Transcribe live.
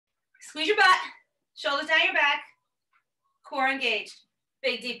Squeeze your butt, shoulders down your back, core engaged.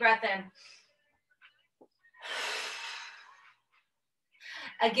 Big deep breath in.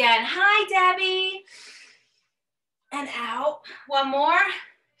 Again, hi Debbie. And out. One more.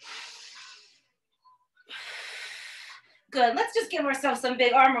 Good. Let's just give ourselves some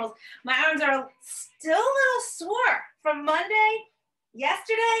big arm rolls. My arms are still a little sore from Monday,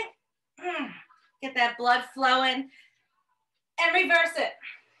 yesterday. Get that blood flowing and reverse it.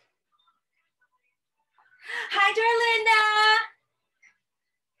 Hi, Darlinda.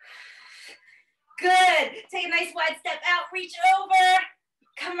 Good. Take a nice wide step out. Reach over.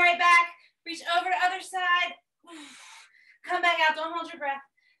 Come right back. Reach over to other side. Come back out. Don't hold your breath.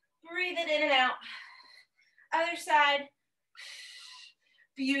 Breathe it in and out. Other side.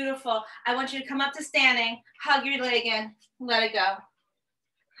 Beautiful. I want you to come up to standing. Hug your leg in. Let it go.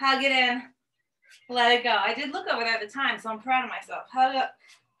 Hug it in. Let it go. I did look over there at the time, so I'm proud of myself. Hug up.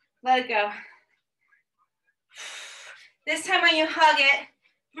 Let it go. This time when you hug it,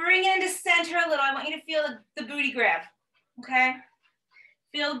 bring it into center a little. I want you to feel the booty grab. Okay?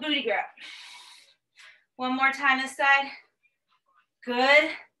 Feel the booty grab. One more time this side.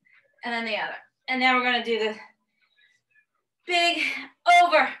 Good. And then the other. And now we're going to do the big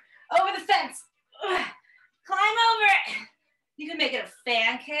over the fence. Climb over it. You can make it a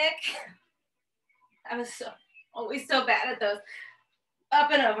fan kick. I was always so bad at those. Up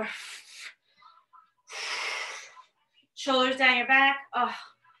and over. Shoulders down your back. Oh,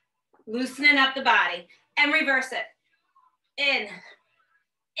 loosening up the body. And reverse it. In.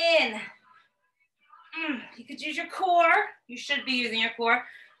 You could use your core. You should be using your core.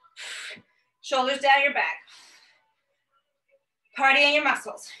 Shoulders down your back. Party in your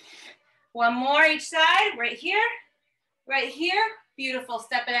muscles. One more each side. Right here. Right here. Beautiful.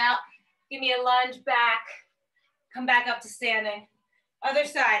 Step it out. Give me a lunge back. Come back up to standing. Other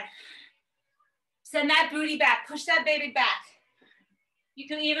side. Send that booty back. Push that baby back. You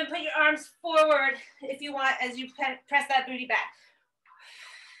can even put your arms forward if you want as you press that booty back.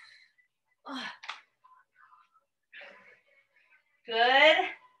 Good.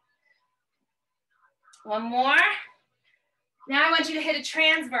 One more. Now I want you to hit a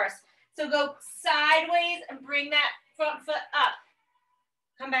transverse. So go sideways and bring that front foot up.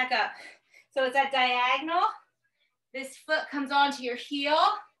 Come back up. So it's at diagonal. This foot comes onto your heel.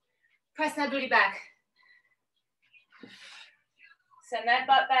 Press that booty back. Send that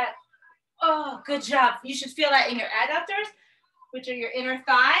butt back. Oh, good job. You should feel that in your adductors, which are your inner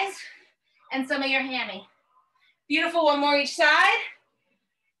thighs, and some of your hammy. Beautiful. One more each side.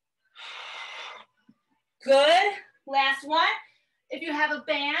 Good. Last one. If you have a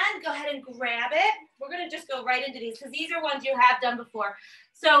band, go ahead and grab it. We're going to just go right into these because these are ones you have done before.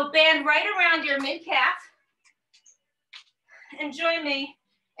 So band right around your mid-calf and join me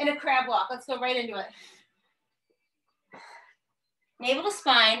in a crab walk. Let's go right into it. Navel to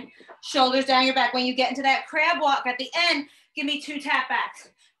spine, shoulders down your back. When you get into that crab walk at the end, give me 2 tap backs.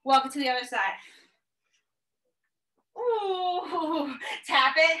 Walk it to the other side. Ooh,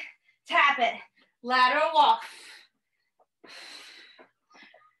 tap it, tap it. Lateral walk.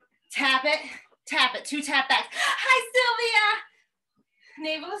 Tap it, tap it. 2 tap backs. Hi,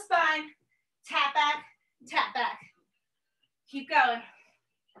 Sylvia. Navel to spine, tap back, tap back. Keep going.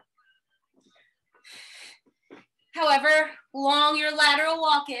 However long your lateral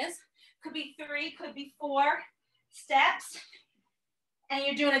walk is, could be 3, could be 4 steps, and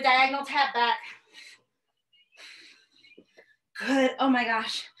you're doing a diagonal tap back. Good. Oh my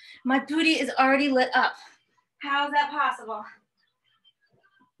gosh. My booty is already lit up. How is that possible?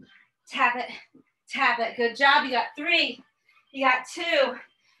 Tap it. Tap it. Good job. You got 3. You got 2.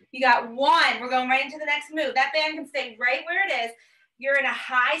 You got 1. We're going right into the next move. That band can stay right where it is. You're in a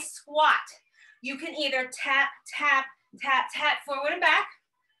high squat. You can either tap, tap, tap, tap forward and back,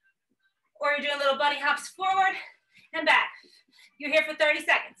 or you're doing little bunny hops forward and back. You're here for 30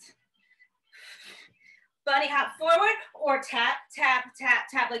 seconds. Bunny hop forward or tap, tap, tap,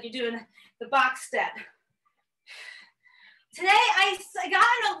 tap like you're doing the box step. Today I got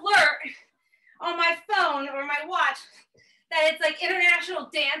an alert on my phone or my watch that it's like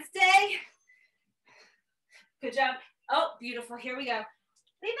International Dance Day. Good job. Oh, beautiful. Here we go.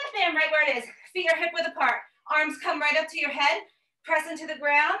 Leave that band right where it is. Feet are hip width apart. Arms come right up to your head. Press into the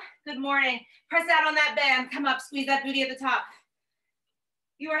ground. Good morning. Press out on that band. Come up. Squeeze that booty at the top.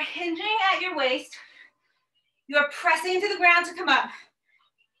 You are hinging at your waist. You are pressing into the ground to come up.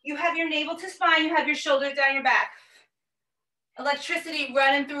 You have your navel to spine. You have your shoulders down your back. Electricity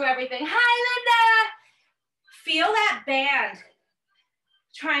running through everything. Hi, Linda. Feel that band.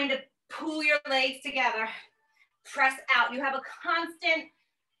 Trying to pull your legs together. Press out. You have a constant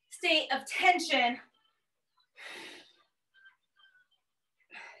state of tension.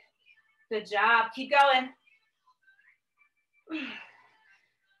 Good job. Keep going.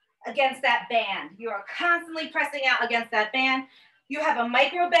 Against that band. You are constantly pressing out against that band. You have a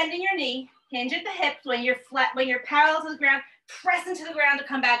micro bend in your knee. Hinge at the hips when you're flat, when you're parallel to the ground. Press into the ground to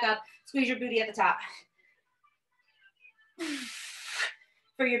come back up. Squeeze your booty at the top.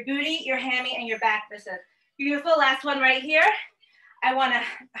 For your booty, your hammy, and your back. This is beautiful. Last one right here. I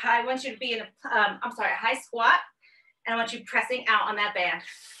want you to be in a high squat, and I want you pressing out on that band.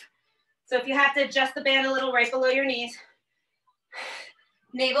 So if you have to adjust the band a little right below your knees,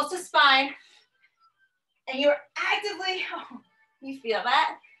 navel to spine, and you're actively, you feel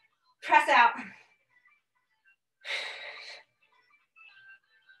that? Press out.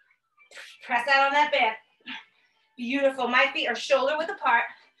 Press out on that band. Beautiful. My feet are shoulder width apart.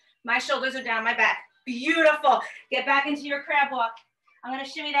 My shoulders are down my back. Beautiful. Get back into your crab walk. I'm going to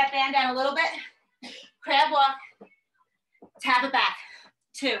shimmy that band down a little bit. Crab walk. Tap it back.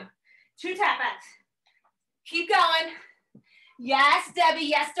 Two tap backs. Keep going. Yes, Debbie.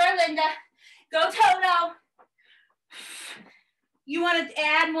 Yes, Darlinda. Go Toto. You want to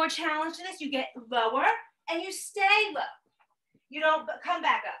add more challenge to this? You get lower and you stay low. You don't come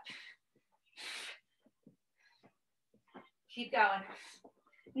back up. Keep going.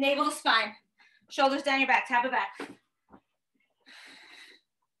 Navel to spine. Shoulders down your back. Tap it back.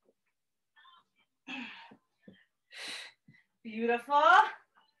 Beautiful. I'm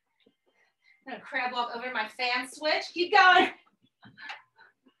gonna crab walk over my fan switch. Keep going.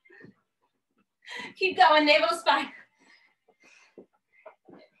 Keep going, navel to spine.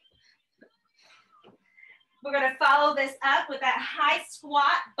 We're gonna follow this up with that high squat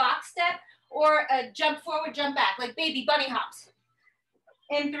box step or a jump forward, jump back, like baby bunny hops.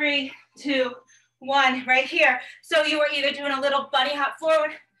 In 3, 2, 1, right here. So you are either doing a little bunny hop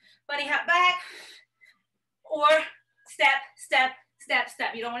forward, bunny hop back, or step, step, step,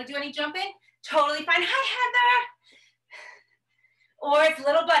 step. You don't want to do any jumping? Totally fine. Hi, Heather. Or it's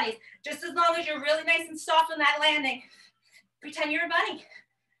little bunnies. Just as long as you're really nice and soft on that landing. Pretend you're a bunny.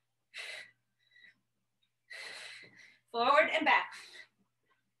 Forward and back.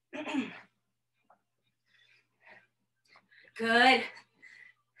 Good.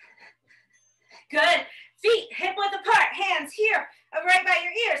 Good. Feet hip width apart. Hands here, right by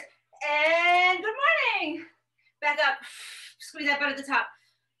your ears. And good morning. Back up. Squeeze that butt at the top.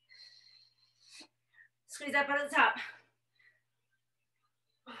 Squeeze that butt at the top.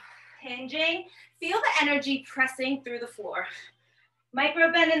 Hinging. Feel the energy pressing through the floor.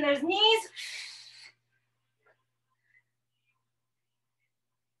 Micro bend in those knees.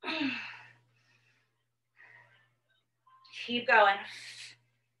 Keep going.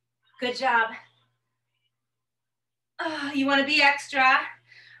 Good job. You want to be extra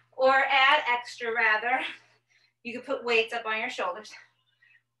or add extra rather. You can put weights up on your shoulders.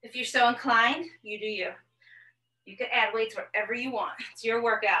 If you're so inclined, you do you. You can add weights wherever you want. It's your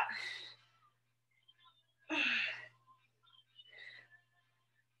workout.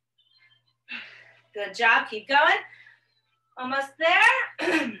 Good job. Keep going. Almost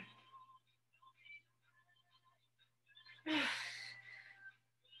there.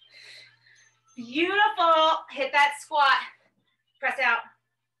 Beautiful. Hit that squat. Press out.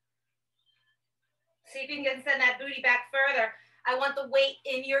 See if you can send that booty back further. I want the weight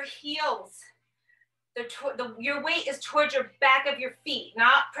in your heels. Your weight is towards your back of your feet,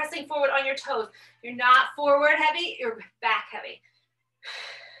 not pressing forward on your toes. You're not forward heavy, you're back heavy.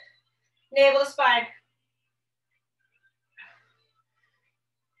 Navel to spine.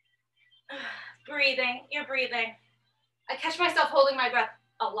 Breathing, you're breathing. I catch myself holding my breath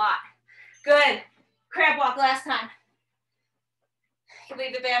a lot. Good. Crab walk last time. You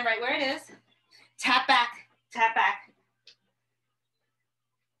leave the band right where it is. Tap back, tap back.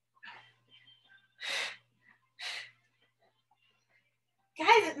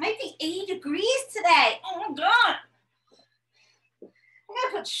 Guys, it might be 80 degrees today. Oh my God. I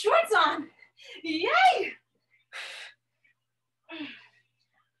gotta put shorts on. Yay.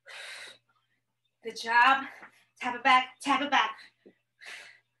 Good job. Tap it back, tap it back.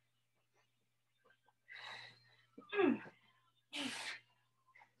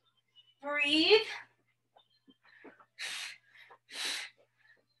 Breathe.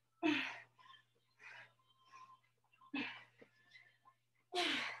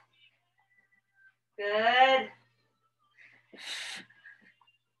 Good.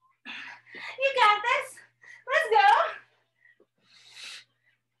 You got this. Let's go.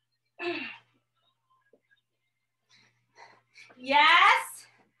 Yes.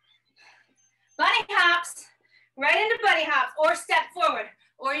 Bunny hops. Right into bunny hops or step forward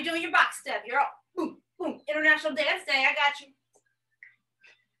Or you're doing your box step. You're all, boom, boom, International Dance Day, I got you.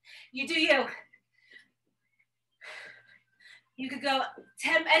 You do you. You could go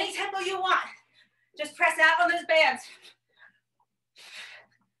any tempo you want. Just press out on those bands.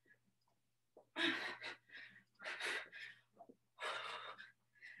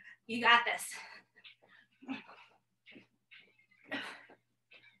 You got this.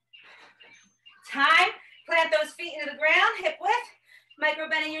 Time, plant those feet into the ground, hip width, micro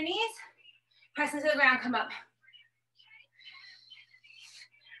bending your knees, press into the ground, come up.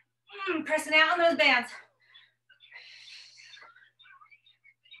 Pressing out on those bands.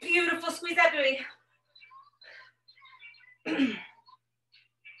 Beautiful, squeeze that booty.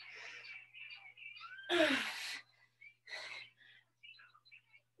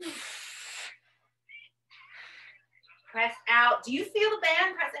 Press out. Do you feel the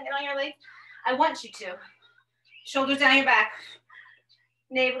band pressing it on your legs? I want you to. Shoulders down your back.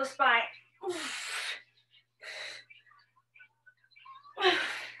 Navel to spine.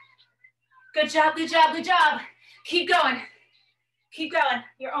 Good job, good job, good job. Keep going. Keep going.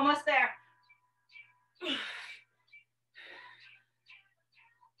 You're almost there.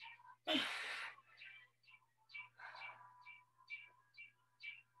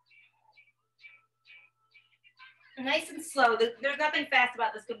 Nice and slow. There's nothing fast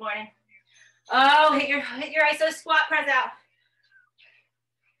about this. Good morning. Oh, hit your ISO squat, press out.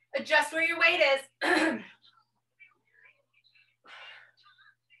 Adjust where your weight is.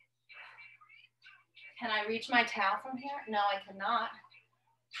 Can I reach my towel from here? No, I cannot.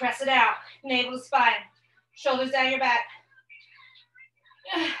 Press it out. Navel to spine. Shoulders down your back.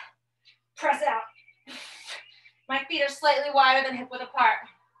 Press out. My feet are slightly wider than hip width apart.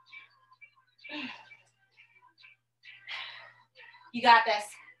 You got this.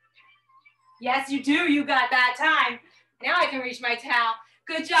 Yes, you do. You got that time. Now I can reach my towel.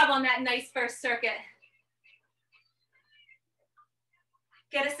 Good job on that nice first circuit.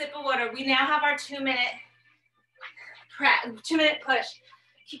 Get a sip of water. We now have our 2-minute push.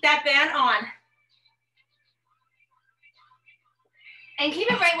 Keep that band on. And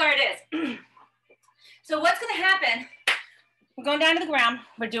keep it right where it is. So what's going to happen, we're going down to the ground.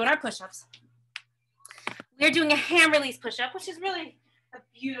 We're doing our push-ups. We're doing a hand release push-up, which is really a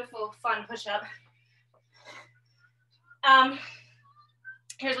beautiful, fun push-up.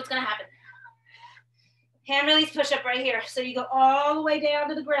 Here's what's going to happen. Hand release push-up right here. So you go all the way down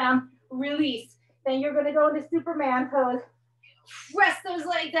to the ground, release. Then you're going to go into Superman pose. Press those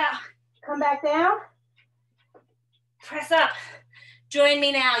legs out. Come back down. Press up. Join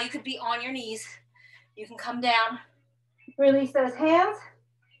me now. You could be on your knees. You can come down. Release those hands.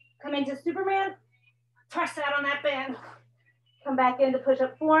 Come into Superman. Press out on that band. Come back into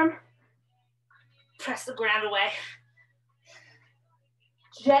push-up form. Press the ground away.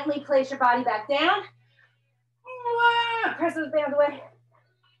 Gently place your body back down. Press those bands away.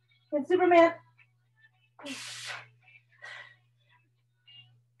 And Superman.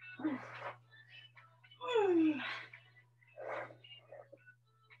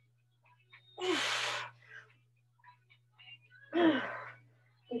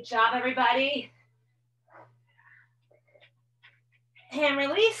 Good job, everybody. Hand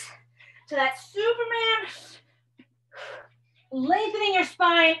release to that Superman. Lengthening your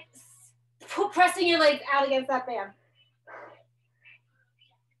spine, pressing your legs out against that band.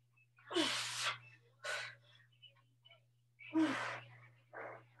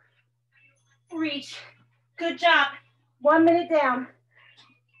 Reach. Good job. 1 minute down.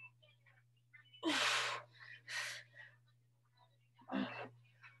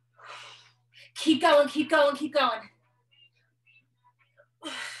 Keep going, keep going, keep going.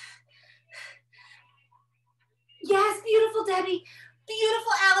 Yes, beautiful, Debbie.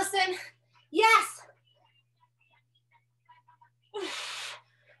 Beautiful, Allison. Yes.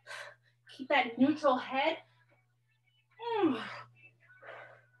 Keep that neutral head.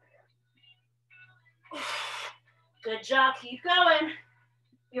 Good job, keep going.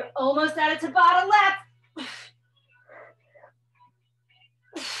 You're almost at a Tabata left.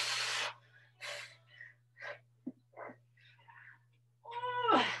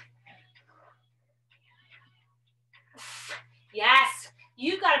 Yes,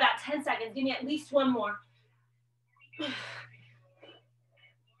 you've got about 10 seconds. Give me at least one more.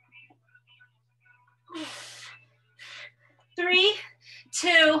 3,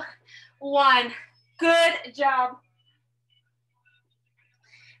 2, 1. Good job.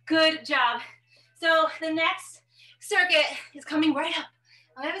 Good job. So the next circuit is coming right up.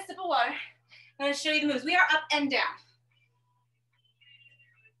 I'm gonna have a sip of water. I'm gonna show you the moves. We are up and down.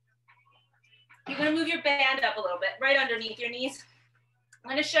 You're gonna move your band up a little bit, right underneath your knees.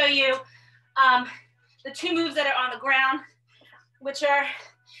 I'm going to show you the two moves that are on the ground, which are,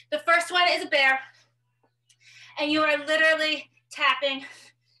 the first one is a bear, and you are literally tapping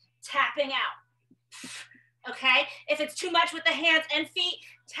out, okay? If it's too much with the hands and feet,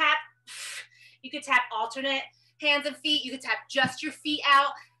 tap. You could tap alternate hands and feet. You could tap just your feet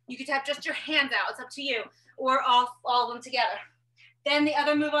out. You could tap just your hands out. It's up to you, or all of them together. Then the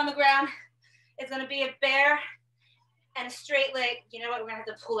other move on the ground is going to be a bear and a straight leg. You know what? We're going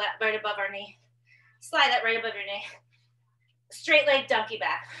to have to pull that right above our knee. Slide that right above your knee. Straight leg donkey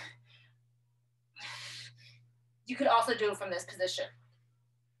back. You could also do it from this position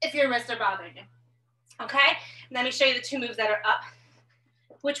if your wrists are bothering you. Okay? Let me show you the two moves that are up,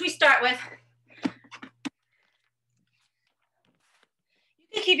 which we start with.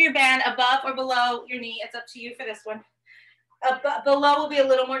 You can keep your band above or below your knee. It's up to you for this one. Below will be a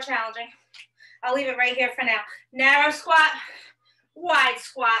little more challenging. I'll leave it right here for now. Narrow squat, wide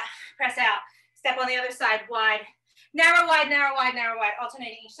squat, press out. Step on the other side, wide. Narrow, wide, narrow, wide, narrow, wide.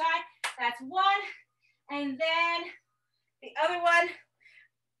 Alternating each side. That's one. And then the other one,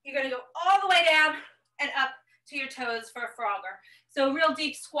 you're going to go all the way down and up to your toes for a frogger. So real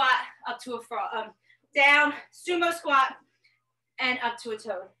deep squat up to a frog. Down, sumo squat, and up to a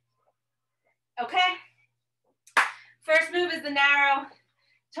toe. Okay? First move is the narrow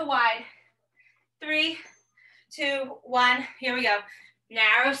to wide. 3, 2, 1. Here we go.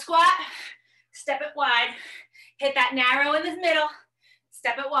 Narrow squat. Step it wide. Hit that narrow in the middle.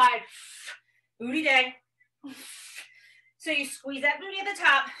 Step it wide. Booty day. So you squeeze that booty at the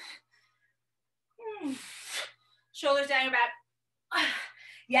top. Shoulders down your back.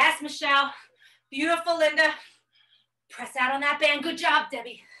 Yes, Michelle. Beautiful, Linda. Press out on that band. Good job,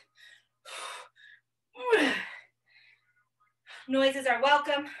 Debbie. Noises are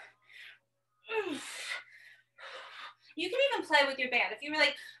welcome. You can even play with your band. If you're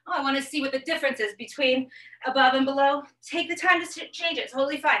like, oh, I want to see what the difference is between above and below, take the time to change it. It's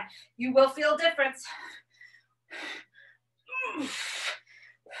totally fine. You will feel a difference.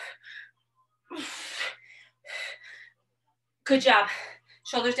 Good job.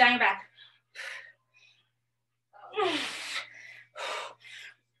 Shoulders down your back.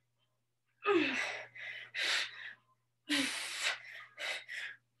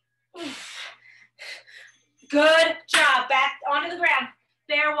 Good job. Back onto the ground.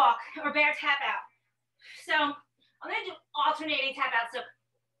 Bear walk or bear tap out. So I'm going to do alternating tap out. So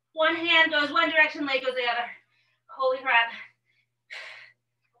one hand goes one direction, leg goes the other. Holy crap.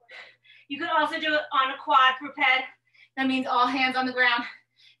 You could also do it on a quadruped. That means all hands on the ground.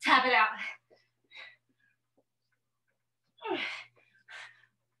 Tap it out.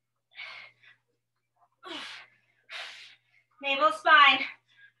 Navel, spine.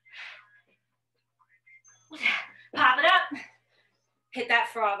 Pop it up. Hit that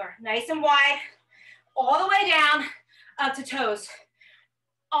frogger. Nice and wide. All the way down, up to toes.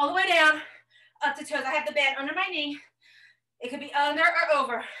 All the way down, up to toes. I have the band under my knee. It could be under or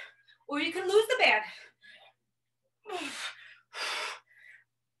over. Or you can lose the band.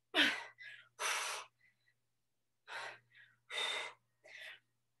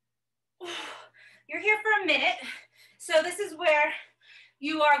 You're here for a minute. So this is where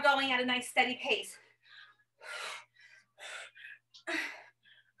you are going at a nice steady pace.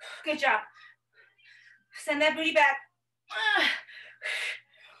 Good job. Send that booty back.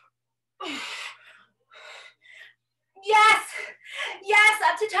 Yes, yes,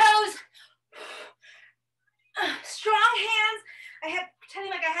 up to toes. Strong hands. I have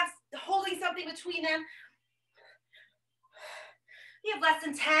pretending like I have holding something between them. You have less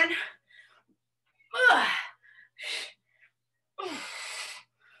than 10.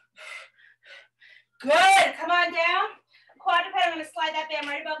 Good, come on down. Quadruped, I'm gonna slide that band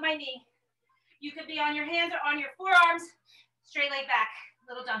right above my knee. You could be on your hands or on your forearms. Straight leg back,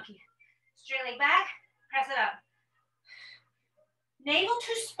 little donkey. Straight leg back, press it up. Navel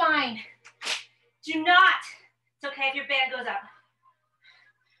to spine. Do not, it's okay if your band goes up.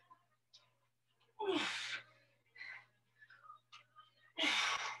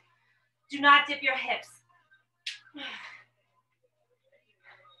 Do not dip your hips.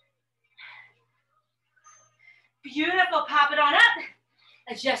 Beautiful, pop it on up.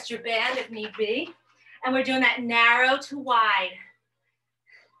 Adjust your band if need be. And we're doing that narrow to wide.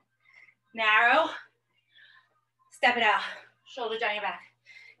 Narrow. Step it out. Shoulders down your back.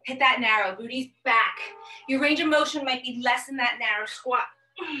 Hit that narrow, booty's back. Your range of motion might be less than that narrow squat,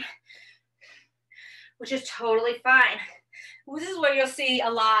 which is totally fine. This is where you'll see a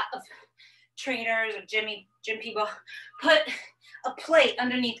lot of trainers or gym people put a plate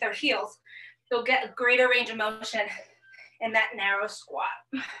underneath their heels. They'll get a greater range of motion in that narrow squat.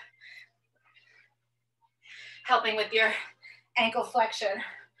 Helping with your ankle flexion.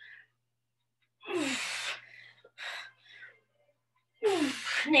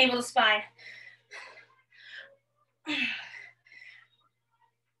 Navel to spine.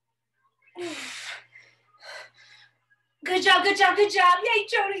 Good job, good job, good job. Yay,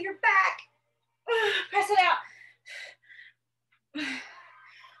 Jonah, you're back. Press it out.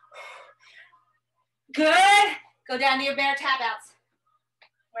 Good. Go down to your bear tap outs.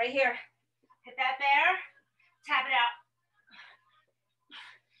 Right here. Hit that bear. Tap it out.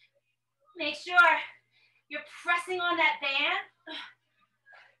 Make sure you're pressing on that band.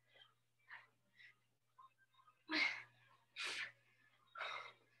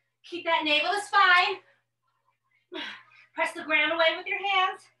 Keep that navel to spine. Press the ground away with your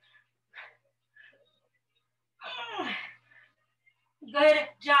hands. Good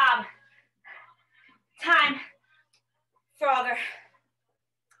job. Time for other.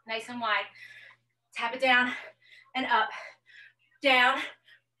 Nice and wide. Tap it down and up. Down,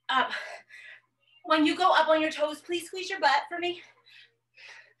 up. When you go up on your toes, please squeeze your butt for me.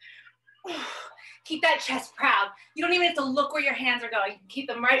 Keep that chest proud. You don't even have to look where your hands are going. Keep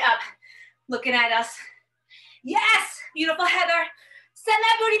them right up, looking at us. Yes, beautiful, Heather. Send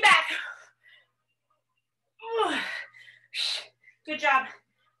that booty back. Good job.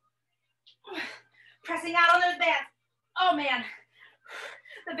 Pressing out on those bands. Oh man,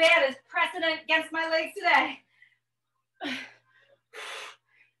 the band is pressing against my legs today.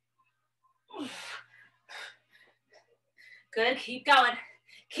 Good, keep going.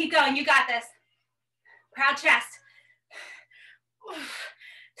 Keep going, you got this. Proud chest.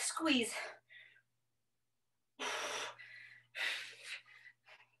 Squeeze.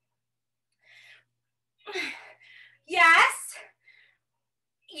 Yes.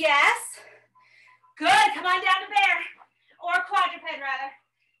 Yes. Good, come on down to bear. Or quadruped rather.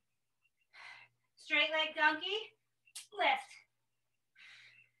 Straight leg donkey, lift.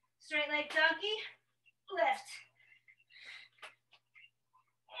 Straight leg donkey, lift.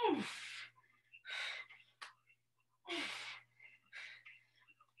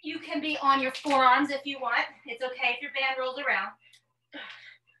 You can be on your forearms if you want. It's okay if your band rolls around.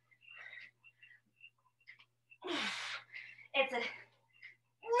 It's a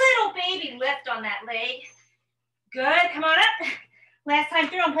little baby lift on that leg. Good, come on up. Last time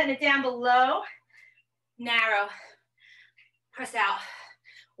through, I'm putting it down below. Narrow. Press out.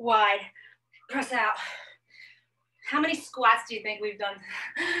 Wide. Press out. How many squats do you think we've done?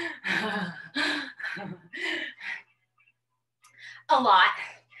 A lot.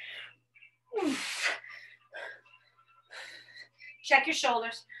 Check your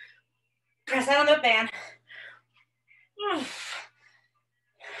shoulders. Press out on the band.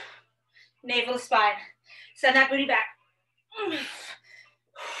 Navel to spine. Send that booty back.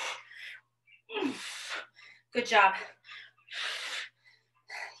 Good job.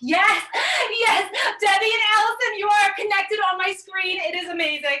 Yes, yes, Debbie and Allison, you are connected on my screen. It is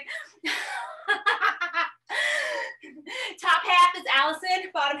amazing. Top half is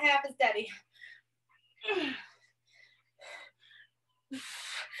Allison, bottom half is Debbie.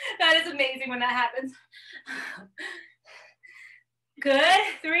 That is amazing when that happens. Good,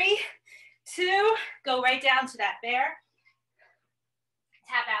 3, 2, go right down to that bear.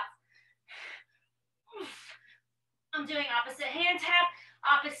 Tap out. I'm doing opposite hand tap,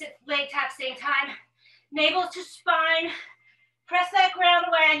 opposite leg tap, same time. Navel to spine. Press that ground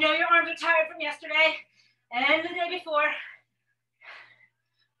away. I know your arms are tired from yesterday and the day before.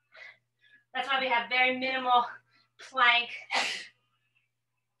 That's why we have very minimal plank.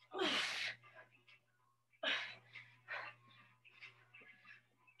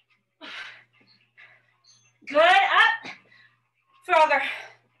 Good, up. Further.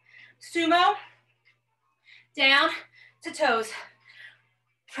 Sumo. Down to toes.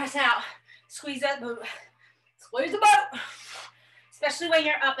 Press out. Squeeze that boot. Squeeze the boot. Especially when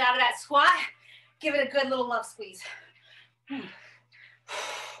you're up out of that squat. Give it a good little love squeeze.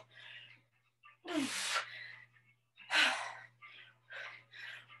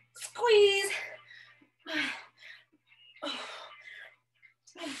 Squeeze.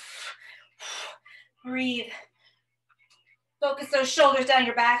 Breathe. Focus those shoulders down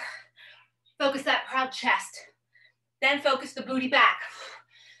your back. Focus that proud chest. Then focus the booty back.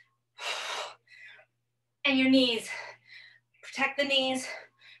 And your knees. Protect the knees.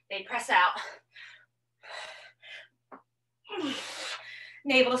 They press out.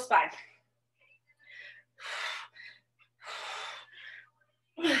 Navel to spine.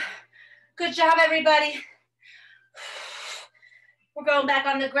 Good job, everybody. We're going back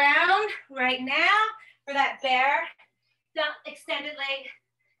on the ground right now for that bear Extended leg,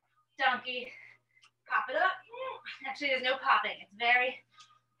 donkey, pop it up. Actually, there's no popping. It's very,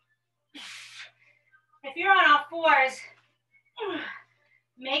 if you're on all fours,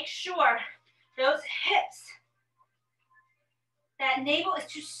 make sure those hips, that navel is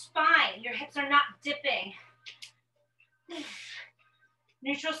to spine. Your hips are not dipping.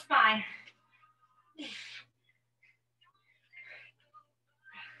 Neutral spine.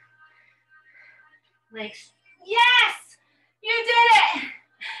 Legs. Yes! You did it!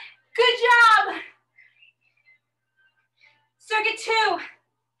 Good job! Circuit 2.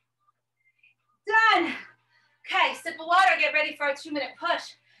 Done. Okay, sip of water, get ready for a 2-minute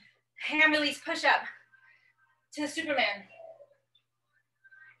push. Hand release push up to the Superman.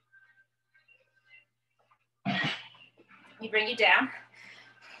 We bring you down.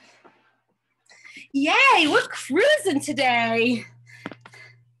 Yay, we're cruising today.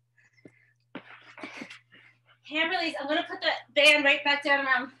 Hand release, I'm gonna put the band right back down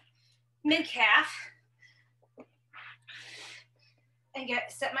around mid-calf and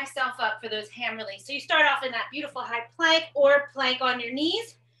set myself up for those hand release. So you start off in that beautiful high plank or plank on your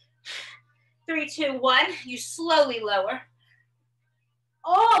knees. 3, 2, 1, you slowly lower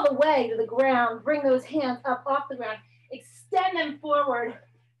all the way to the ground. Bring those hands up off the ground. Extend them forward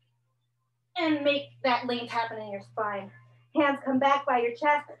and make that length happen in your spine. Hands come back by your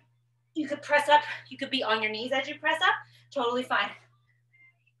chest. You could press up. You could be on your knees as you press up. Totally fine.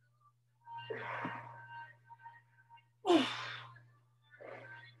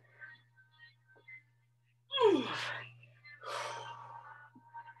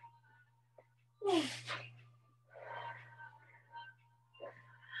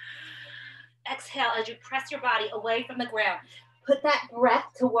 Exhale as you press your body away from the ground. Put that breath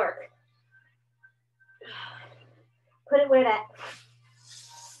to work. Put it where that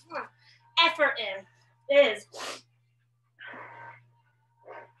effort is.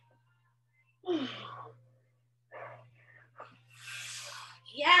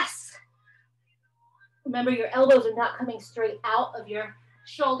 Yes. Remember, your elbows are not coming straight out of your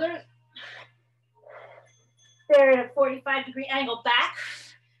shoulders. They're at a 45-degree angle back.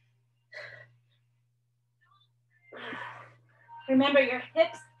 Remember, your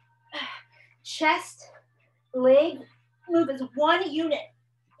hips, chest, leg move as one unit.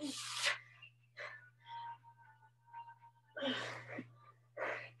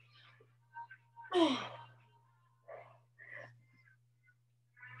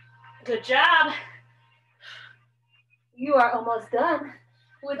 Good job. You are almost done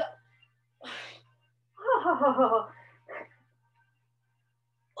with.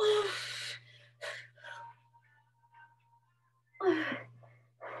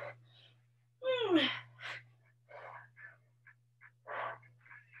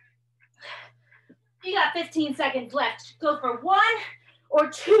 You got 15 seconds left. Go for 1 or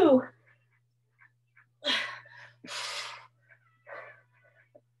 2.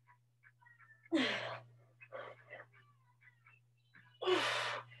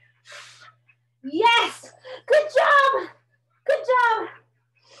 Yes! Good job! Good job!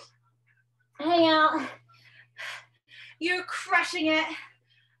 Hang out. You're crushing it.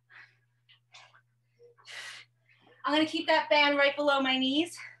 I'm gonna keep that band right below my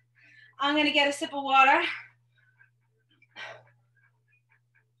knees. I'm gonna get a sip of water.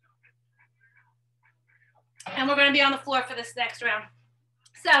 And we're gonna be on the floor for this next round.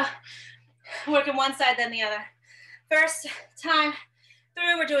 So, working one side, then the other. First time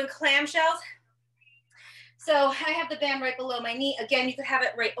through, we're doing clamshells. So I have the band right below my knee. Again, you could have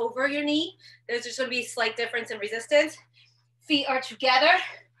it right over your knee. There's just gonna be a slight difference in resistance. Feet are together,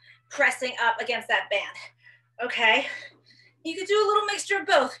 pressing up against that band, okay? You could do a little mixture of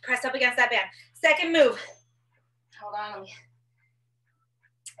both. Press up against that band. Second move, hold on, let me,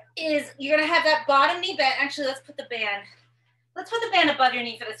 is you're gonna have that bottom knee bent. Actually, let's put the band above your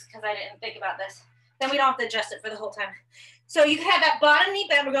knee for this because I didn't think about this. Then we don't have to adjust it for the whole time. So you can have that bottom knee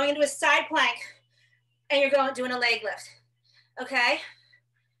bent. We're going into a side plank and you're doing a leg lift, okay?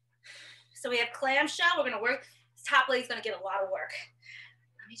 So we have clamshell. We're gonna work, this top leg's gonna get a lot of work.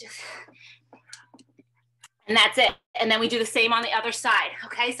 Let me just, and that's it. And then we do the same on the other side,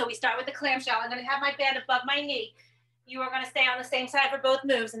 okay? So we start with the clamshell. I'm gonna have my band above my knee. You are gonna stay on the same side for both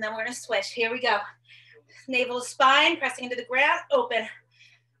moves, and then we're gonna switch. Here we go. Navel to spine, pressing into the ground, open.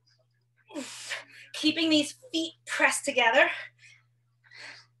 Keeping these feet pressed together.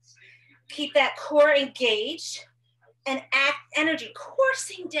 Keep that core engaged and energy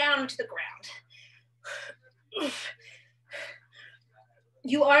coursing down into the ground.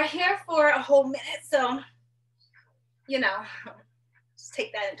 You are here for a whole minute, so, you know, just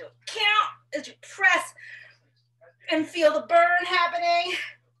take that into account as you press. and feel the burn happening.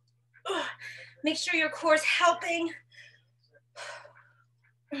 Make sure your core is helping.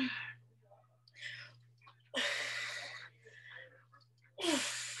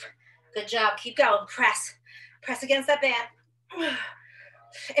 Good job. Keep going. Press. Press against that band.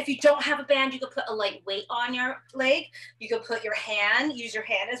 If you don't have a band, you could put a light weight on your leg. You could put your hand, use your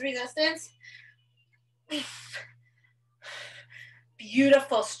hand as resistance.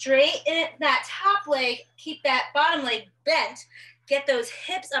 Beautiful. Straighten that top leg. Keep that bottom leg bent. Get those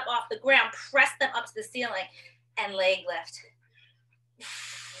hips up off the ground. Press them up to the ceiling and leg lift.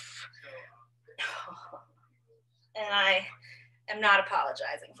 And I am not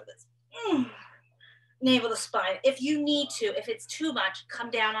apologizing for this. Navel to spine. If you need to, if it's too much, come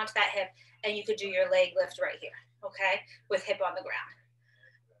down onto that hip and you could do your leg lift right here, okay? With hip on the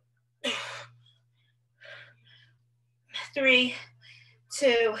ground. 3,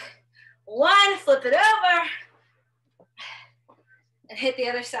 2, 1. Flip it over. And hit the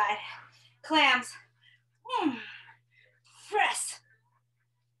other side. Clams. Press.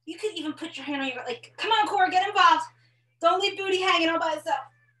 You could even put your hand on your, like, come on, core, get involved. Don't leave booty hanging all by itself.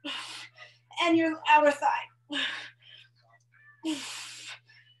 And your outer thigh.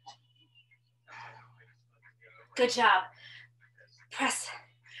 Good job. Press.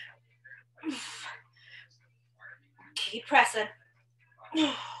 Keep pressing.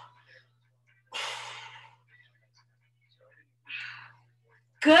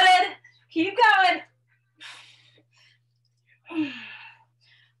 Good. Keep going.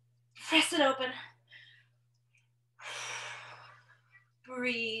 Press it open.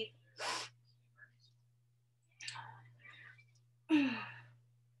 Breathe.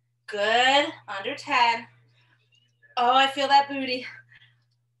 Good. Under 10. Oh, I feel that booty.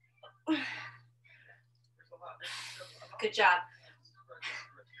 Good job.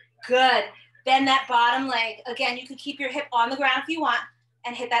 Good. Bend that bottom leg. Again, you can keep your hip on the ground if you want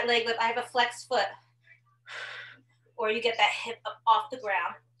and hit that leg lift. I have a flexed foot. Or you get that hip up off the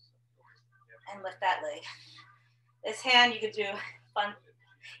ground and lift that leg. This hand you could do fun.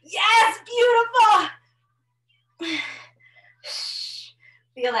 Yes, beautiful.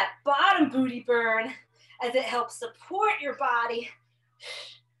 Feel that bottom booty burn as it helps support your body.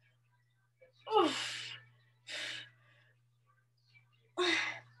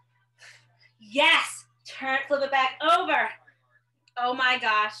 Yes, turn, flip it back over. Oh my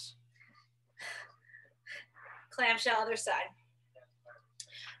gosh. Clamshell, other side.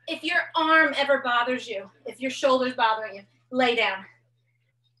 If your arm ever bothers you, if your shoulder's bothering you, lay down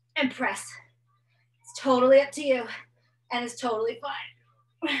and press. It's totally up to you and it's totally fine.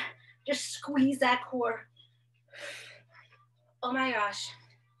 Just squeeze that core. Oh my gosh.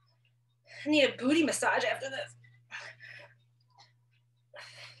 I need a booty massage after this.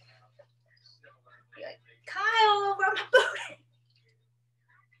 You're like, Kyle, over my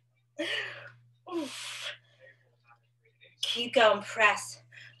booty. Keep going, press.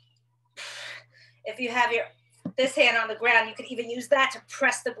 If you have this hand on the ground, you could even use that to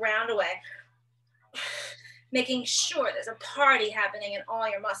press the ground away. Making sure there's a party happening in all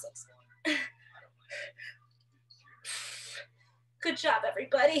your muscles. Good job,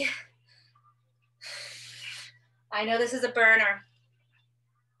 everybody. I know this is a burner.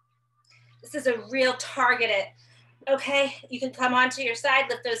 This is a real targeted. Okay, you can come onto your side,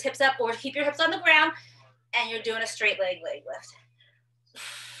 lift those hips up, or keep your hips on the ground, and you're doing a straight leg lift.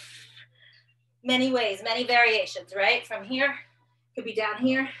 Many ways, many variations, right? From here, could be down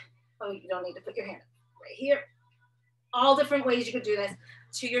here. Oh, you don't need to put your hand right here. All different ways you could do this.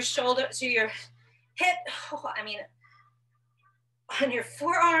 To your shoulder, to your hip, on your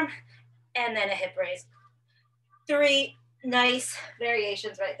forearm, and then a hip raise. 3 nice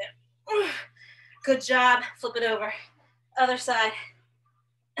variations right there. Good job. Flip it over. Other side.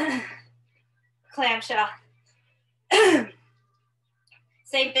 Clamshell.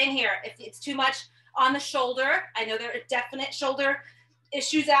 Same thing here. If it's too much on the shoulder, I know there are definite shoulder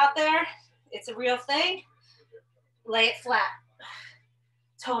issues out there. It's a real thing. Lay it flat.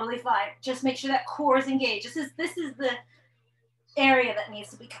 Totally fine. Just make sure that core is engaged. This is the area that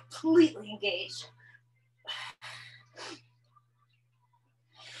needs to be completely engaged.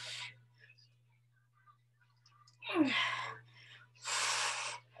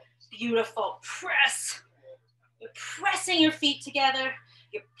 Beautiful. Press. You're pressing your feet together.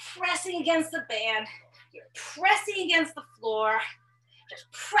 You're pressing against the band. You're pressing against the floor.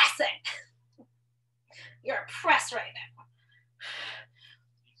 Just pressing. You're a press right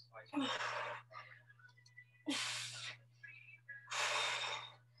now.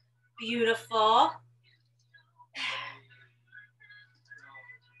 Beautiful.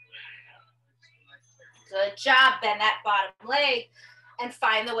 Good. job. Bend that bottom leg and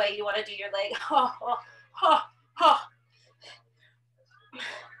find the way you want to do your leg. Oh, oh, oh, oh.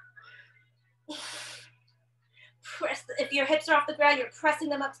 Press, if your hips are off the ground, you're pressing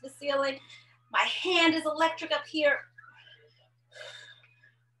them up to the ceiling. My hand is electric up here.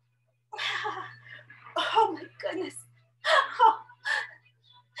 Oh my goodness. Oh,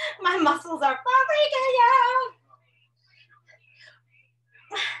 my muscles are freaking out.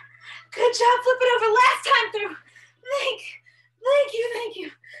 Good job, flip it over last time through. Thank you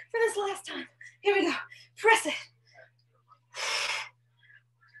for this last time. Here we go, press it.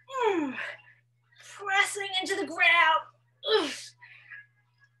 Pressing into the ground.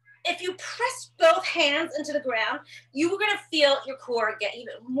 If you press both hands into the ground, you are gonna feel your core get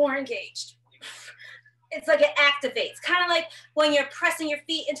even more engaged. It's like it activates, kind of like when you're pressing your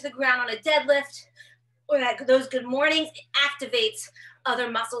feet into the ground on a deadlift or those good mornings, it activates other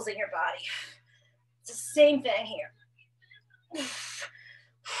muscles in your body. It's the same thing here.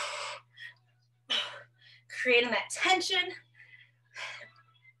 Creating that tension,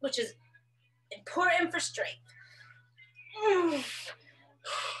 which is important for strength.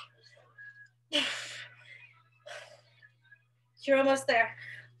 You're almost there.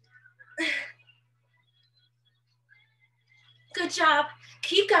 Good job.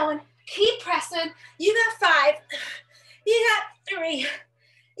 Keep going. Keep pressing. You got 5. You got 3.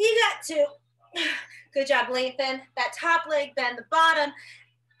 You got 2. Good job. Lengthen that top leg, bend the bottom,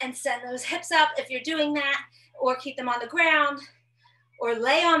 and send those hips up if you're doing that, or keep them on the ground, or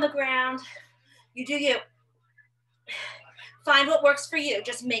lay on the ground. You do you. Find what works for you.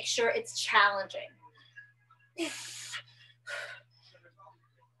 Just make sure it's challenging.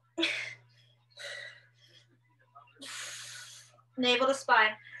 Navel to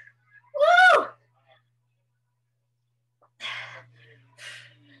spine. Woo!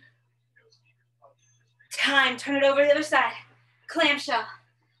 Time, turn it over to the other side. Clamshell.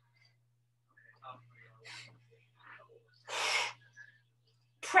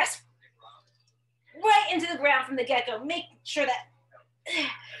 Press right into the ground from the get-go. Make sure that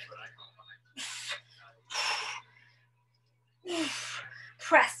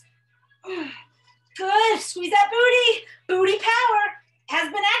press. Good, squeeze that booty. Booty power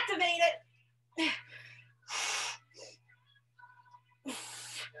has been activated.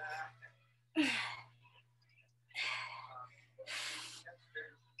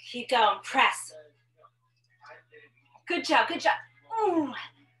 Keep going, press. Good job, good job.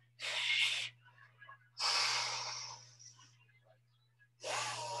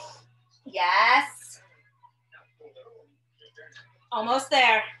 Yes. Almost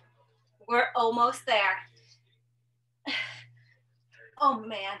there. We're almost there. Oh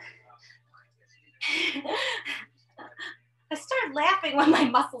man. I started laughing when my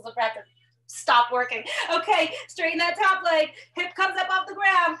muscles are about to stop working. Okay, straighten that top leg. Hip comes up off the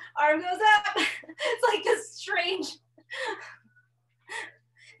ground. Arm goes up. It's like this strange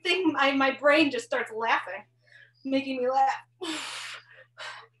thing. My brain just starts laughing, making me laugh.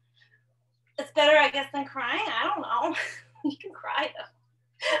 It's better, I guess, than crying. I don't know. You can cry though.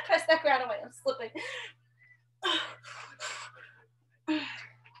 Press that ground away. I'm slipping.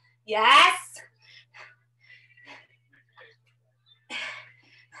 Yes.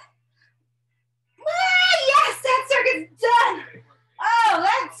 Yes, that circuit's done. Oh,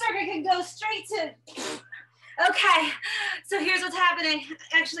 that circuit can go straight to. Okay, so here's what's happening.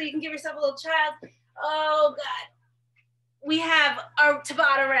 Actually, you can give yourself a little child. Oh God, we have our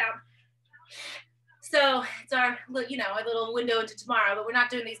Tabata round. So it's our, you know, a little window into tomorrow, but we're not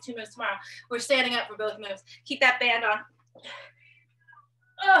doing these 2 moves tomorrow. We're standing up for both moves. Keep that band on.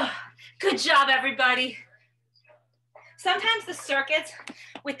 Oh, good job, everybody. Sometimes the circuits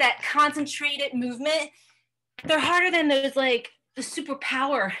with that concentrated movement, they're harder than those like the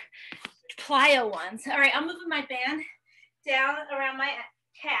superpower plyo ones. All right, I'm moving my band down around my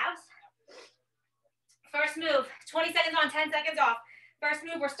calves. First move, 20 seconds on, 10 seconds off. First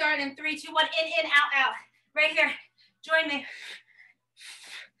move, we're starting in 3, 2, 1, in, out, out. Right here, join me.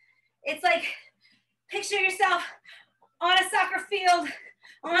 It's like, picture yourself on a soccer field,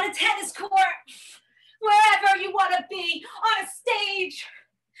 on a tennis court, wherever you want to be, on a stage,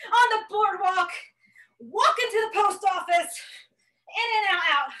 on the boardwalk, walk into the post office, in, out,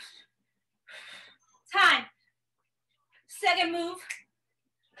 out. Time. Second move.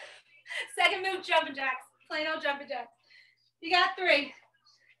 Second move, jumping jacks. Plain old jumping jacks. You got 3.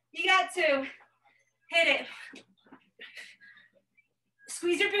 You got 2. Hit it.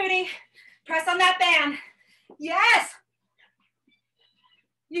 Squeeze your booty. Press on that band. Yes.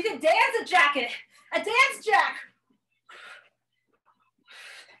 You can dance a jacket. A dance jack.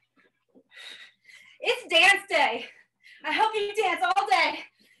 It's dance day. I hope you dance all day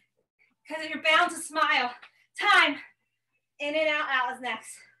because you're bound to smile. Time. In and out, out is next.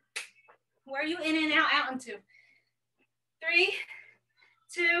 Where are you in and out into? 3,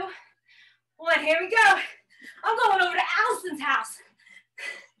 2, 1. Here we go. I'm going over to Allison's house.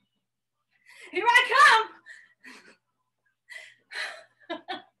 Here I come.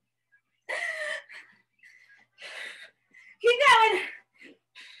 Keep going.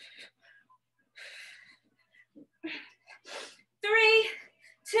 3,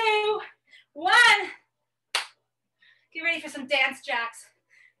 2, 1. Get ready for some dance jacks.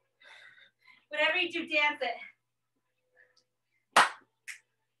 Whatever you do, dance it.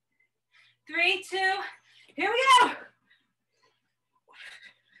 3, 2, here we go.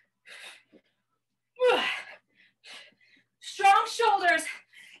 Strong shoulders.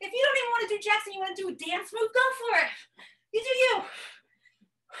 If you don't even want to do jacks and you want to do a dance move, go for it. You do you.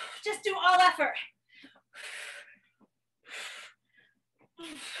 Just do all effort.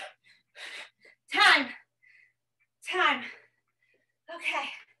 Time. Time. Okay.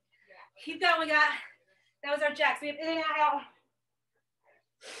 Keep going, that was our jacks. We have in and out.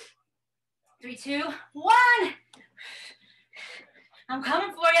 3, 2, 1. I'm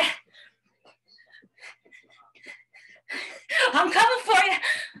coming for you. I'm coming for you.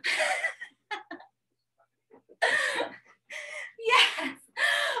 Yes,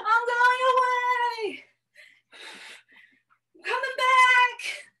 I'm going away. I'm coming back.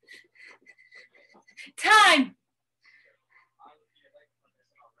 Time.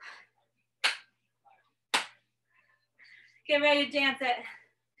 Get ready to dance it.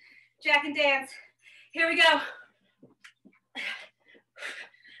 Jack and dance. Here we go.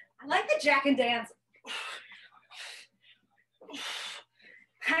 I like the jack and dance.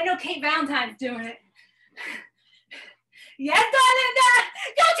 I know Kate Valentine's doing it. Yes, Linda.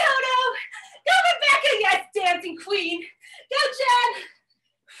 Go, Toto. Go, Rebecca. Yes, dancing queen. Go, Jen.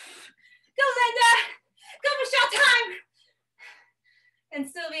 Go, Linda. Go, Michelle. Time. And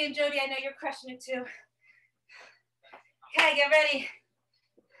Sylvia and Jody, I know you're crushing it too. Okay, get ready.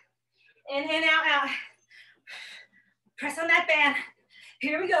 In, out, out. Press on that band.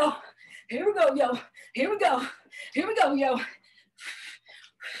 Here we go. Here we go, yo. Here we go. Here we go, yo.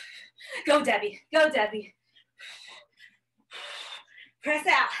 Go, Debbie. Go, Debbie. Press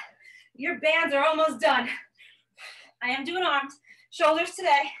out. Your bands are almost done. I am doing arms, shoulders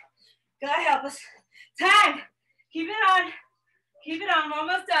today. God help us. Time. Keep it on. Keep it on. We're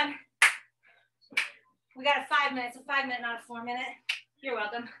almost done. We got a 5 minutes. A 5 minute, not a 4 minute. You're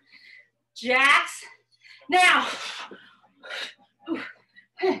welcome. Jacks. Now.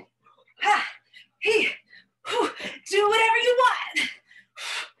 Do whatever you want.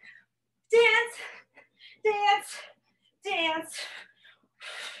 Dance. Dance. Dance.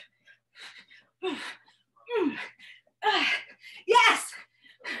 Yes.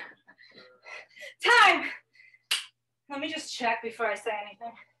 Time. Let me just check before I say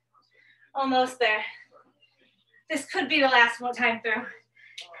anything. Almost there. This could be the last one time through.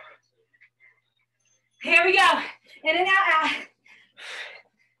 Here we go. In and out, out.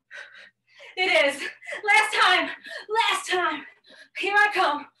 It is. Last time. Last time. Here I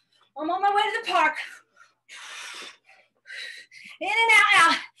come. I'm on my way to the park. In and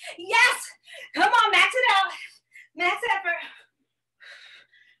out, out. Yes. Come on, max it out. Max effort.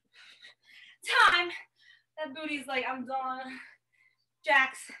 Time. That booty's like, I'm done.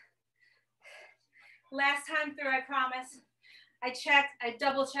 Jacks. Last time through, I promise. I checked, I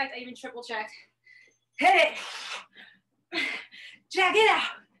double checked, I even triple checked. Hit it. Jack it out.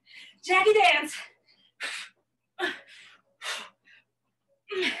 Jackie dance.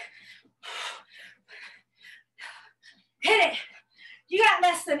 Hit it. You got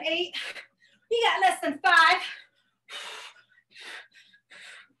less than 8. You got less than 5.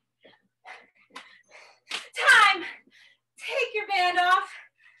 Time. Take your band off.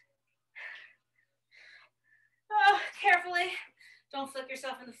 Oh, carefully. Don't flick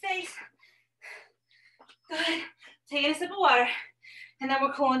yourself in the face. Good. Taking a sip of water. And then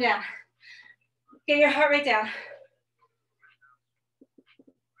we're cooling down. Get your heart rate down.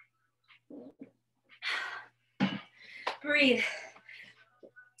 Breathe.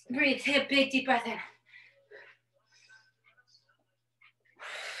 Breathe. Take a big deep breath in.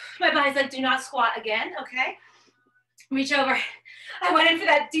 My body's like, do not squat again, okay? Reach over. I went in for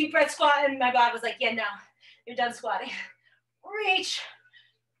that deep breath squat and my body was like, yeah, no, you're done squatting. Reach.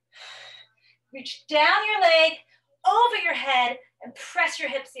 Reach down your leg, over your head, and press your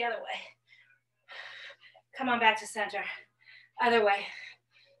hips the other way. Come on back to center. Other way.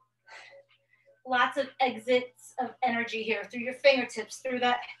 Lots of exits of energy here through your fingertips, through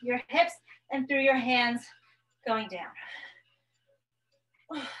your hips, and through your hands going down.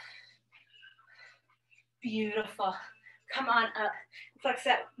 Beautiful. Come on up. Flex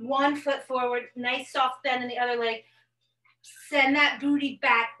that one foot forward. Nice soft bend in the other leg. Send that booty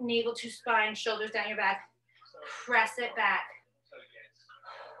back, navel to spine, shoulders down your back. Press it back.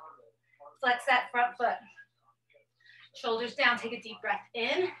 Flex that front foot. Shoulders down. Take a deep breath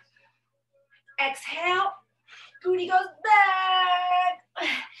in. Exhale. Booty goes back.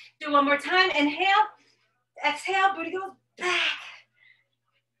 Do one more time. Inhale. Exhale. Booty goes back.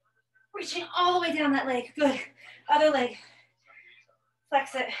 Reaching all the way down that leg. Good. Other leg.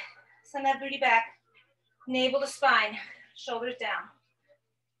 Flex it. Send that booty back. Navel to spine. Shoulders down.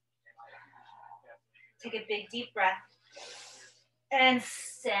 Take a big deep breath. And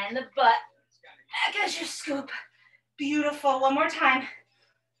send the butt back as you scoop. Beautiful. One more time.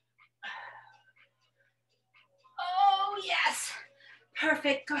 Oh, yes.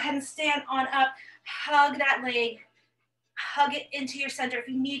 Perfect. Go ahead and stand on up. Hug that leg. Hug it into your center. If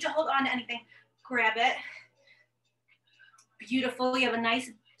you need to hold on to anything, grab it. Beautiful. You have a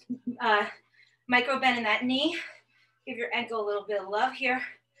nice micro bend in that knee. Give your ankle a little bit of love here.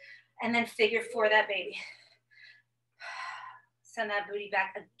 And then figure four that baby. Send that booty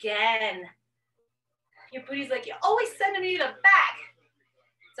back again. Your booty's like, you're always sending me to the back.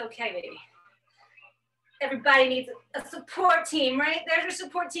 It's okay, baby. Everybody needs a support team, right? There's your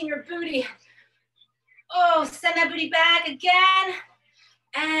support team, your booty. Oh, send that booty back again.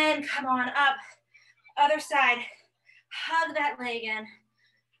 And come on up. Other side. Hug that leg in.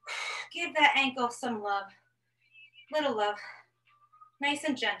 Give that ankle some love. Little love. Nice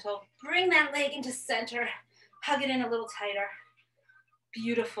and gentle. Bring that leg into center. Hug it in a little tighter.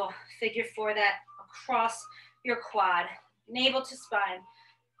 Beautiful. Figure four that across your quad. Navel to spine.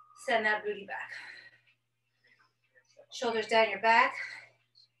 Send that booty back. Shoulders down your back.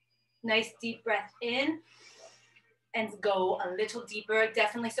 Nice deep breath in. And go a little deeper.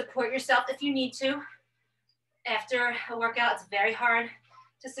 Definitely support yourself if you need to. After a workout, it's very hard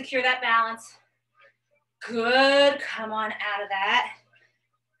to secure that balance. Good. Come on out of that.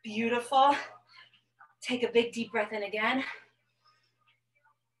 Beautiful. Take a big deep breath in again.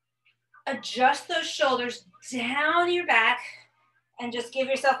 Adjust those shoulders down your back and just give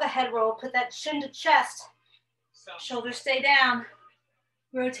yourself a head roll. Put that chin to chest. Shoulders stay down.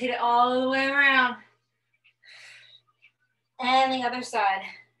 Rotate it all the way around. And the other side.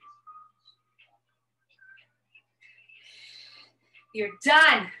 You're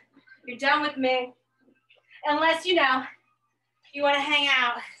done. You're done with me. Unless, you know, you want to hang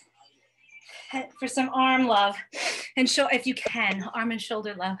out for some arm love and show, if you can, arm and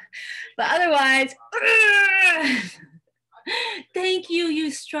shoulder love. But otherwise, thank you,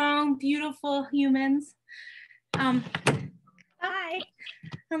 you strong, beautiful humans. Bye.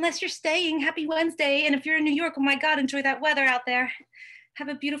 Unless you're staying, happy Wednesday. And if you're in New York, oh my God, enjoy that weather out there. Have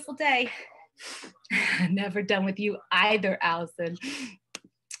a beautiful day. Never done with you either, Allison.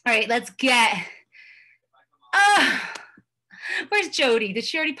 All right, let's get, where's Jody? Did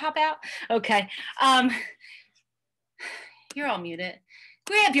she already pop out? Okay. You're all muted.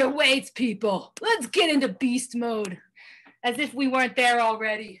 Grab your weights, people. Let's get into beast mode. As if we weren't there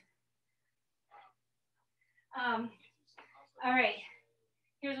already. All right.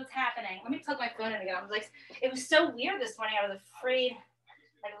 Here's what's happening. Let me plug my phone in again. I was like, it was so weird this morning. I was afraid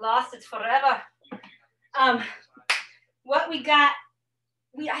I lost it forever. What we got,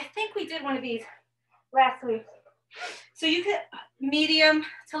 I think we did one of these last week. So you could medium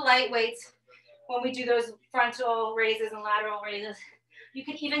to light weights when we do those frontal raises and lateral raises. You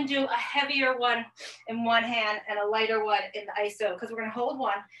could even do a heavier one in one hand and a lighter one in the iso, because we're going to hold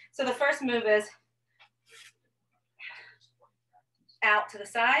one. So the first move is out to the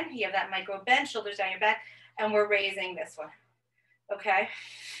side. You have that micro bend, shoulders down your back, and we're raising this one. Okay.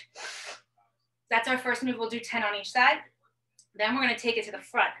 That's our first move. We'll do 10 on each side. Then we're going to take it to the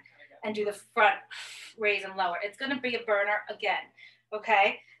front and do the front raise and lower. It's going to be a burner again.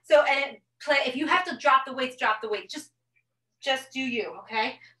 Okay. So, and if you have to drop the weights, drop the weight. Just do you.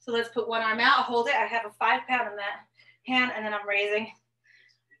 Okay. So let's put one arm out, hold it. I have a 5 pound in that hand, and then I'm raising.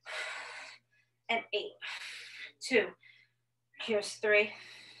 And 8, 2. Here's 3,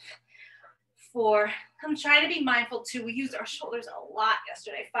 4. I'm trying to be mindful too. We used our shoulders a lot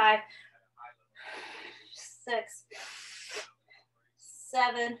yesterday. 5, 6,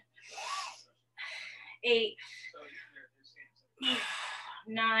 7, 8,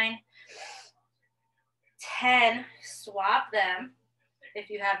 9, 10. Swap them if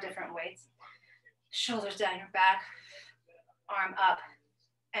you have different weights. Shoulders down your back, arm up,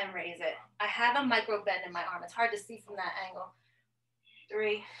 and raise it. I have a micro bend in my arm. It's hard to see from that angle.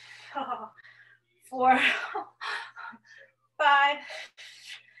 3, 4, 5,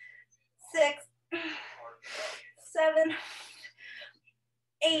 6, 7,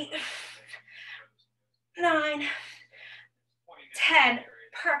 8, 9, 10.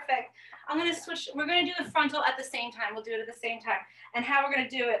 Perfect. I'm going to switch. We're going to do the frontal at the same time. We'll do it at the same time. And how we're going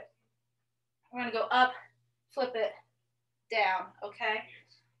to do it, we're going to go up, flip it, down, okay?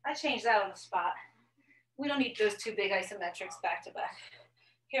 I changed that on the spot. We don't need those two big isometrics back to back.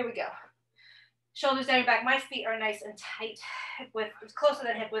 Here we go. Shoulders down your back. My feet are nice and tight, hip width, closer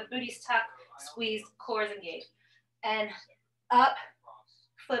than hip width, booties tucked, squeezed, cores engaged. And up,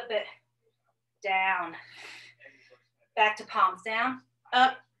 flip it, down. Back to palms down,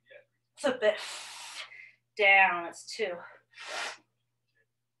 up, flip it, down. That's 2.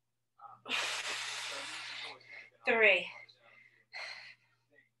 3.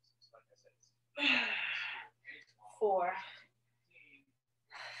 4.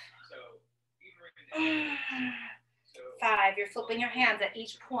 5. You're flipping your hands at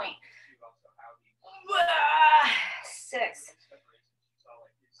each point. 6.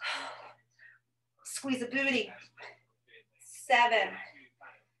 Squeeze the booty. 7.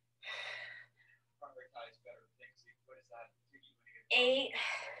 8.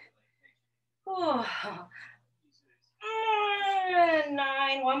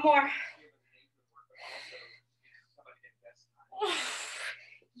 9. One more.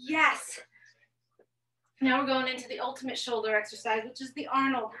 Yes. Now we're going into the ultimate shoulder exercise, which is the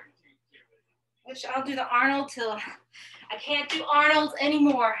Arnold. Which I'll do the Arnold till I can't do Arnold's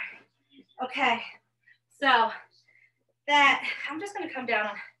anymore. Okay. So that, I'm just going to come down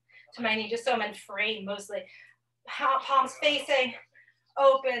to my knee just so I'm in frame mostly. Palms facing,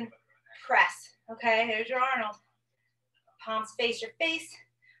 open, press. Okay, here's your Arnold. Palms face your face,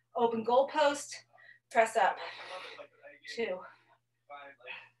 open goalpost, press up. 2,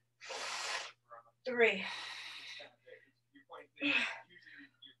 3,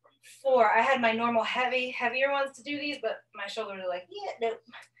 4. I had my normal heavier ones to do these, but my shoulders are like, yeah, nope.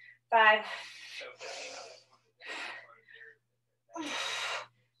 5,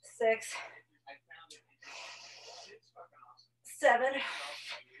 6, 7,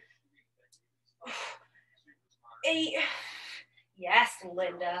 8. Yes,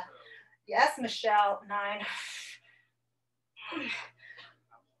 Linda. Yes, Michelle. 9,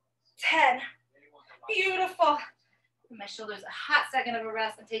 10. Beautiful. My shoulders, a hot second of a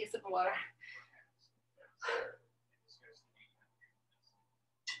rest and take a sip of water.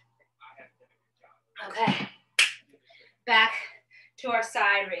 Okay. Back to our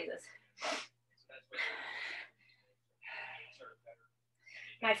side raises.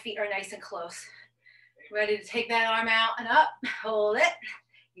 My feet are nice and close. Ready to take that arm out and up. Hold it.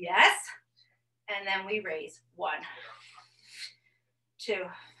 Yes. And then we raise. 1, 2,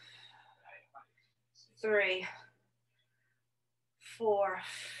 3, 4,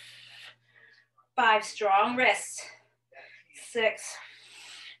 5. Strong wrists. 6,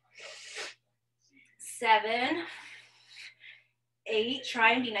 7, 8.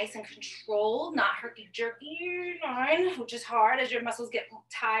 Try and be nice and controlled, not herky-jerky. 9, which is hard as your muscles get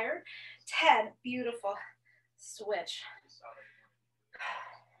tired. 10. Beautiful. Switch.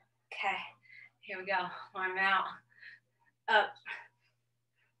 Okay. Here we go. Arm out. Up.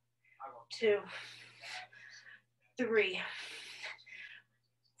 2, 3,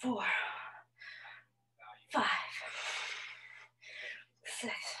 4, 5,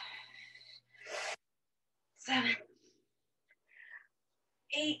 6, 7,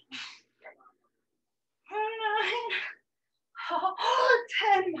 8, 9,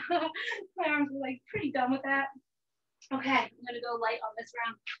 10. My arms are like pretty done with that. Okay, I'm gonna go light on this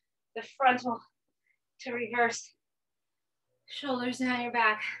round. The frontal to rehearse. Shoulders down your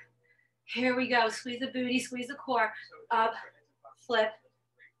back. Here we go. Squeeze the booty, squeeze the core. Up, flip,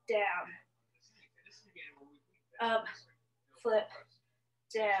 down. Up, flip,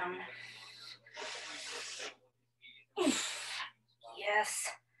 down. Yes.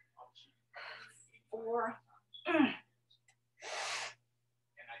 4.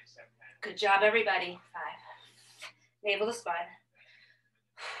 Good job, everybody. 5. Navel to spine.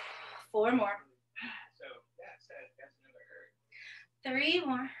 4 more. 3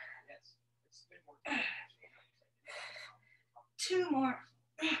 more. 2 more.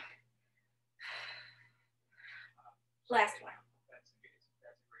 Last one.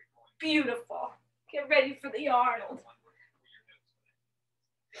 Beautiful. Get ready for the Arnold.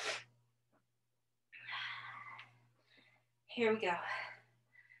 Here we go.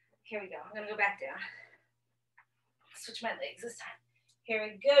 Here we go. I'm going to go back down. Switch my legs this time. Here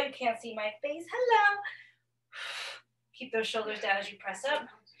we go. You can't see my face. Hello. Keep those shoulders down as you press up.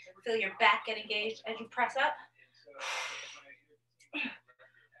 Feel your back get engaged as you press up.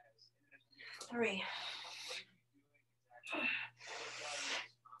 3,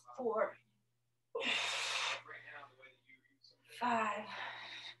 4, 5,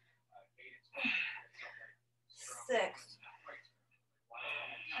 6,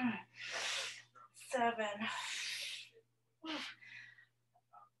 7,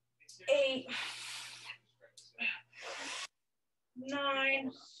 8,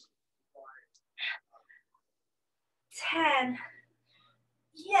 9, 10.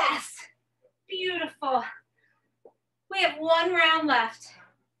 Yes, beautiful. We have 1 round left.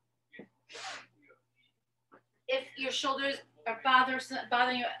 If your shoulders are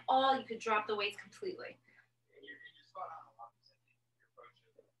bothering you at all, you could drop the weights completely.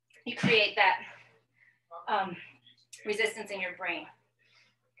 You create that resistance in your brain.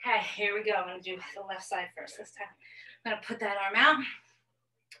 Okay, here we go. I'm going to do the left side first this time. I'm going to put that arm out,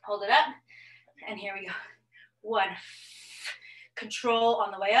 hold it up, and here we go. 1. Control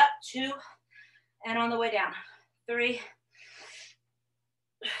on the way up. 2, and on the way down. 3,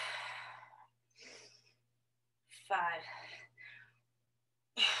 5,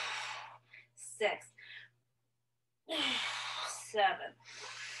 6, 7,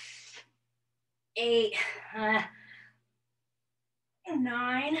 8,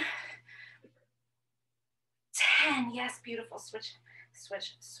 9, 10. Yes, beautiful. Switch,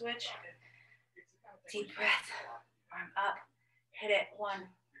 switch, switch. Deep breath. Arm up. Hit it. 1,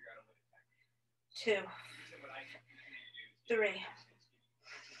 2, 3,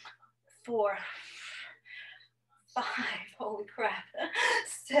 4, 5. Holy crap.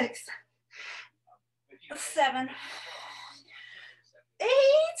 6, 7, 8.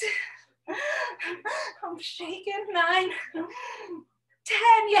 I'm shaking. 9, 10.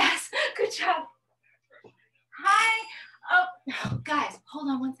 Yes. Good job. Hi. Oh, guys, hold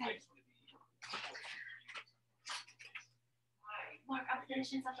on one second. Mark, I'm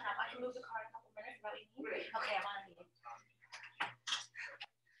finishing something up. I can move the car in a couple minutes. Is that what you need? Okay, I'm on a meeting.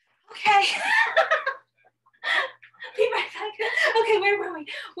 Okay. Be right back. Okay, where were we?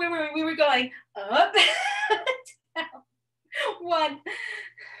 Where were we? We were going up, down. 1,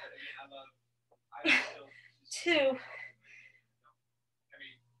 2,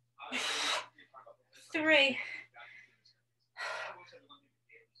 3,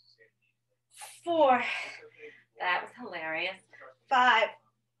 4. That was hilarious. 5.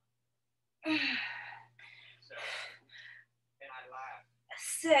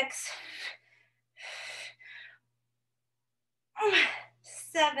 6.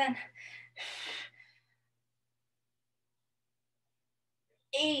 7.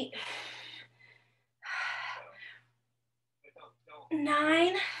 8.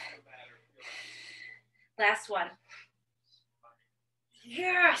 9. Last one.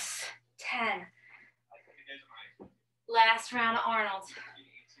 Yes. 10. Last round of Arnold.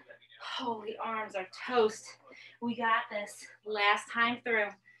 Holy, arms are toast. We got this. Last time through.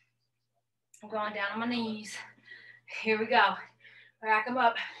 I'm going down on my knees. Here we go. Rack them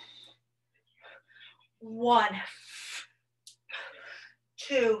up. 1,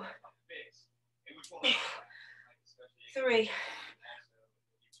 2, 3,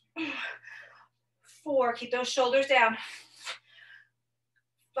 4. Keep those shoulders down.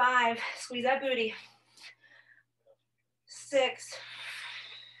 5. Squeeze that booty. 6,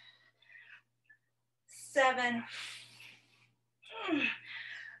 7,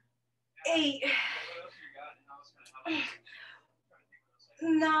 8,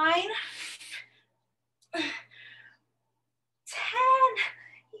 9, 10.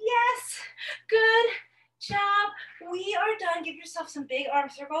 Yes. Good job. We are done. Give yourself some big arm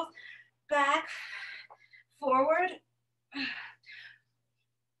circles. Back, forward.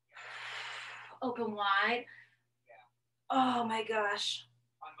 Open wide. Oh my gosh.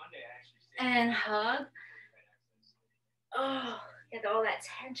 And hug. Oh, get all that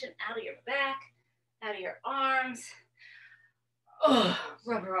tension out of your back, out of your arms. Oh,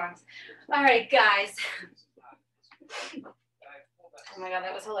 rubber arms. All right, guys. Oh my God,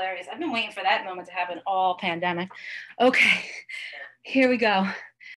 that was hilarious. I've been waiting for that moment to happen all pandemic. Okay, here we go.